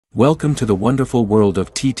Welcome to the wonderful world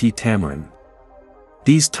of Titi Tamarin.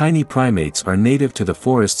 These tiny primates are native to the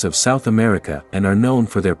forests of South America and are known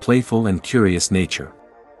for their playful and curious nature.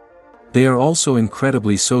 They are also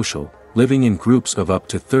incredibly social, living in groups of up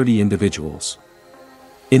to 30 individuals.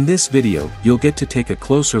 In this video, you'll get to take a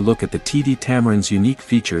closer look at the Titi Tamarin's unique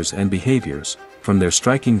features and behaviors, from their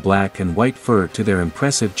striking black and white fur to their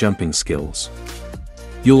impressive jumping skills.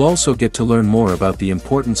 You'll also get to learn more about the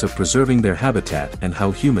importance of preserving their habitat and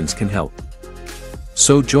how humans can help.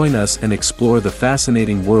 So join us and explore the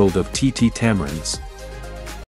fascinating world of Titi Tamarins.